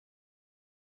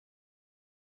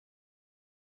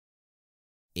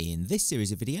In this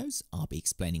series of videos, I'll be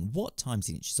explaining what time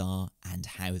signatures are and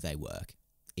how they work.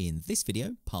 In this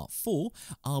video, part 4,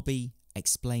 I'll be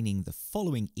explaining the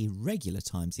following irregular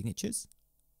time signatures,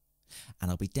 and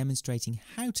I'll be demonstrating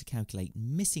how to calculate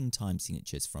missing time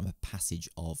signatures from a passage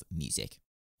of music.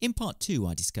 In part 2,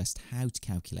 I discussed how to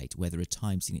calculate whether a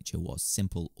time signature was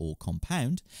simple or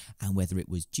compound, and whether it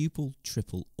was tuple,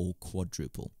 triple or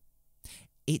quadruple.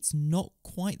 It's not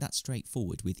quite that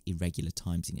straightforward with irregular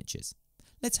time signatures.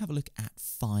 Let's have a look at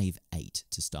 5/8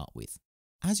 to start with.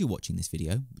 As you're watching this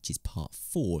video, which is part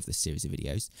 4 of the series of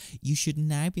videos, you should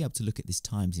now be able to look at this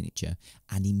time signature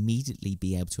and immediately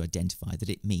be able to identify that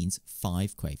it means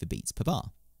 5 quaver beats per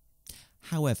bar.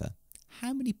 However,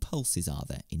 how many pulses are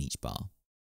there in each bar?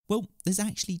 Well, there's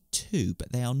actually 2,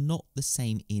 but they are not the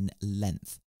same in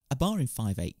length. A bar in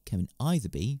 5/8 can either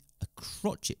be a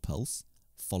crotchet pulse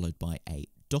followed by a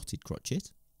dotted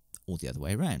crotchet, or the other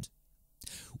way around.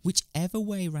 Whichever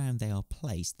way around they are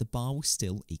placed, the bar will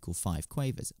still equal 5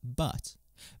 quavers, but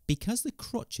because the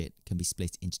crotchet can be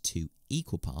split into 2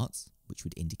 equal parts, which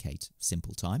would indicate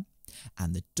simple time,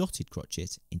 and the dotted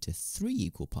crotchet into 3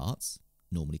 equal parts,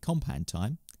 normally compound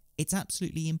time, it's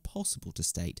absolutely impossible to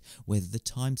state whether the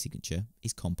time signature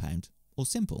is compound or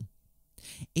simple.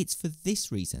 It's for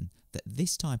this reason that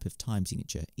this type of time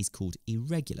signature is called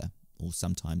irregular, or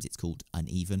sometimes it's called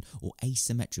uneven or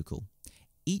asymmetrical.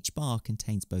 Each bar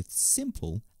contains both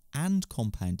simple and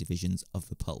compound divisions of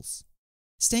the pulse.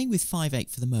 Staying with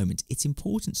 5/8 for the moment, it's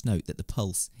important to note that the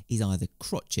pulse is either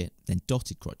crotchet, then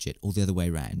dotted crotchet, or the other way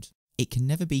around. It can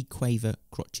never be quaver,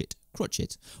 crotchet,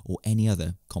 crotchet, or any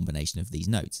other combination of these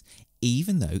notes,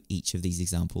 even though each of these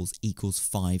examples equals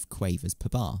 5 quavers per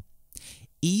bar.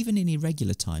 Even in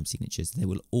irregular time signatures, there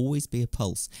will always be a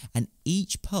pulse, and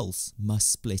each pulse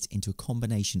must split into a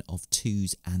combination of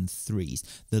 2s and 3s.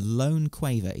 The lone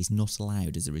quaver is not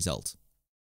allowed as a result.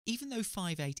 Even though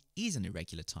 5/8 is an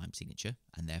irregular time signature,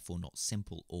 and therefore not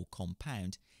simple or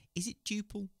compound, is it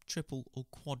tuple, triple or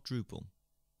quadruple?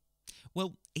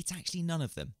 Well, it's actually none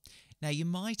of them. Now you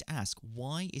might ask,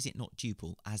 why is it not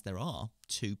tuple, as there are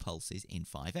 2 pulses in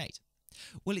 5/8?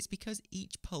 Well, it's because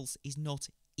each pulse is not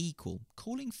equal.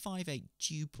 Calling 5/8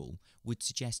 tuple would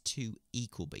suggest 2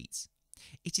 equal beats.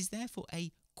 It is therefore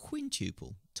a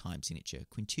quintuple time signature,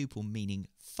 quintuple meaning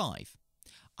 5.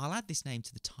 I'll add this name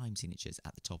to the time signatures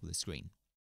at the top of the screen.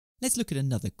 Let's look at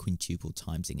another quintuple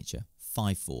time signature,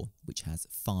 5/4, which has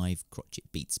 5 crotchet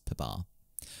beats per bar.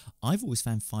 I've always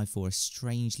found 5/4 a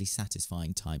strangely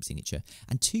satisfying time signature,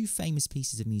 and 2 famous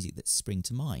pieces of music that spring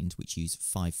to mind which use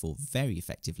 5/4 very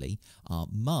effectively are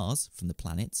Mars from The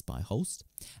Planets by Holst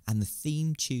and the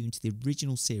theme tune to the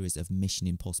original series of Mission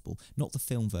Impossible, not the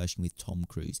film version with Tom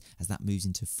Cruise, as that moves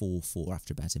into 4/4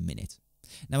 after about a minute.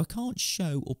 Now I can't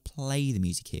show or play the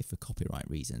music here for copyright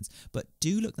reasons, but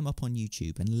do look them up on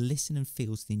YouTube and listen and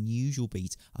feel to the unusual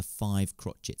beat of 5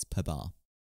 crotchets per bar.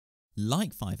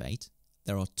 Like 5/8,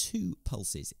 there are 2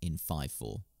 pulses in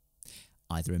 5/4,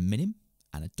 either a minim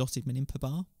and a dotted minim per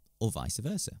bar, or vice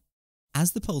versa.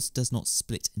 As the pulse does not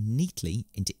split neatly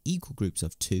into equal groups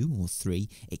of 2 or 3,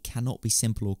 it cannot be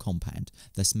simple or compound,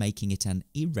 thus making it an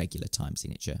irregular time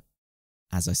signature.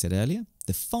 As I said earlier,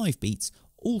 the 5 beats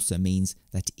also means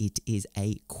that it is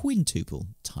a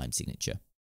quintuple time signature.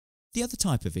 The other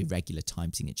type of irregular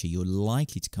time signature you're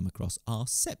likely to come across are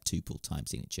septuple time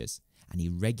signatures, an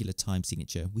irregular time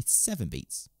signature with 7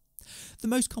 beats. The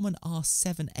most common are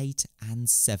 7/8 and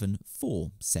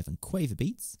 7/4, 7 quaver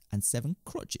beats and 7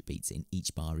 crotchet beats in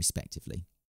each bar respectively.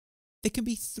 There can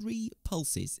be 3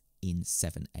 pulses in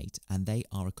 7/8, and they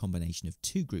are a combination of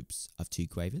 2 groups of 2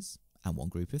 quavers and 1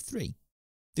 group of 3.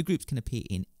 The groups can appear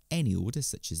in any order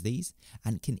such as these,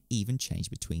 and can even change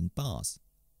between bars.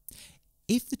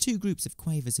 If the 2 groups of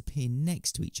quavers appear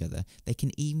next to each other, they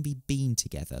can even be beamed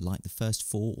together like the first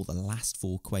 4 or the last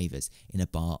 4 quavers in a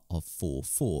bar of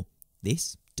 4/4.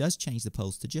 This does change the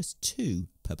pulse to just 2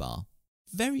 per bar.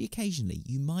 Very occasionally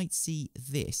you might see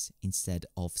this instead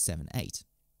of 7/8.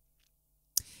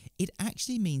 It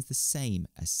actually means the same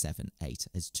as 7/8,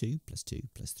 as 2 plus 2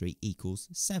 plus 3 equals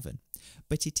 7,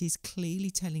 but it is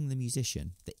clearly telling the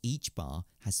musician that each bar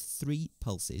has 3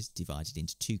 pulses divided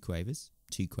into 2 quavers,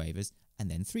 2 quavers, and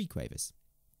then 3 quavers.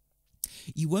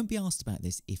 You won't be asked about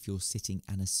this if you're sitting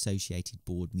an associated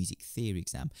board music theory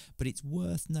exam, but it's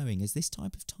worth knowing as this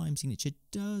type of time signature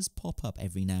does pop up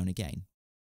every now and again.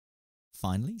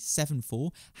 Finally,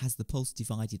 7/4 has the pulse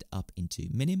divided up into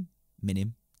minim,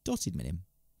 minim, dotted minim,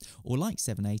 or like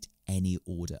 7/8, any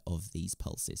order of these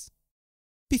pulses.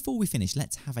 Before we finish,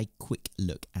 let's have a quick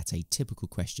look at a typical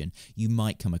question you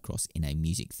might come across in a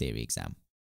music theory exam.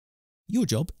 Your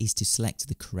job is to select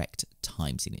the correct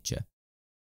time signature.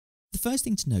 The first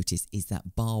thing to notice is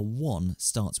that bar 1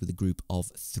 starts with a group of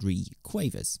 3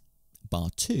 quavers. Bar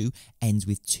 2 ends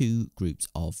with 2 groups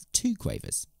of 2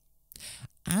 quavers.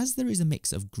 As there is a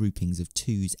mix of groupings of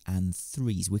 2s and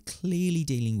 3s, we're clearly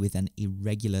dealing with an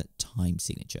irregular time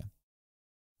signature.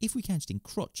 If we count it in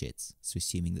crotchets, so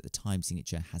assuming that the time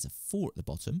signature has a 4 at the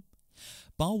bottom,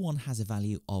 bar 1 has a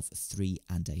value of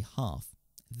 3.5.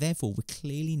 Therefore, we're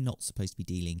clearly not supposed to be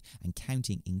dealing and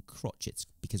counting in crotchets,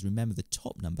 because remember, the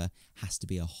top number has to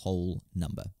be a whole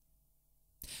number.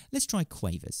 Let's try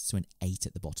quavers, so an 8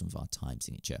 at the bottom of our time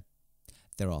signature.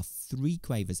 There are 3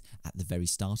 quavers at the very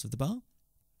start of the bar.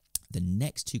 The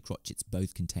next 2 crotchets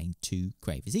both contain 2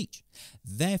 quavers each.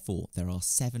 Therefore, there are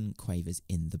 7 quavers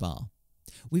in the bar.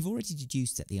 We've already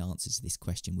deduced that the answer to this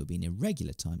question will be an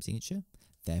irregular time signature.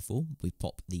 Therefore, we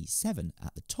pop the 7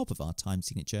 at the top of our time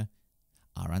signature.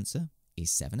 Our answer is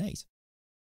 7/8.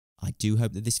 I do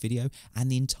hope that this video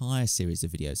and the entire series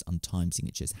of videos on time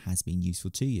signatures has been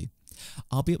useful to you.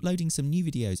 I'll be uploading some new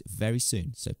videos very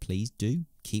soon, so please do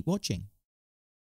keep watching.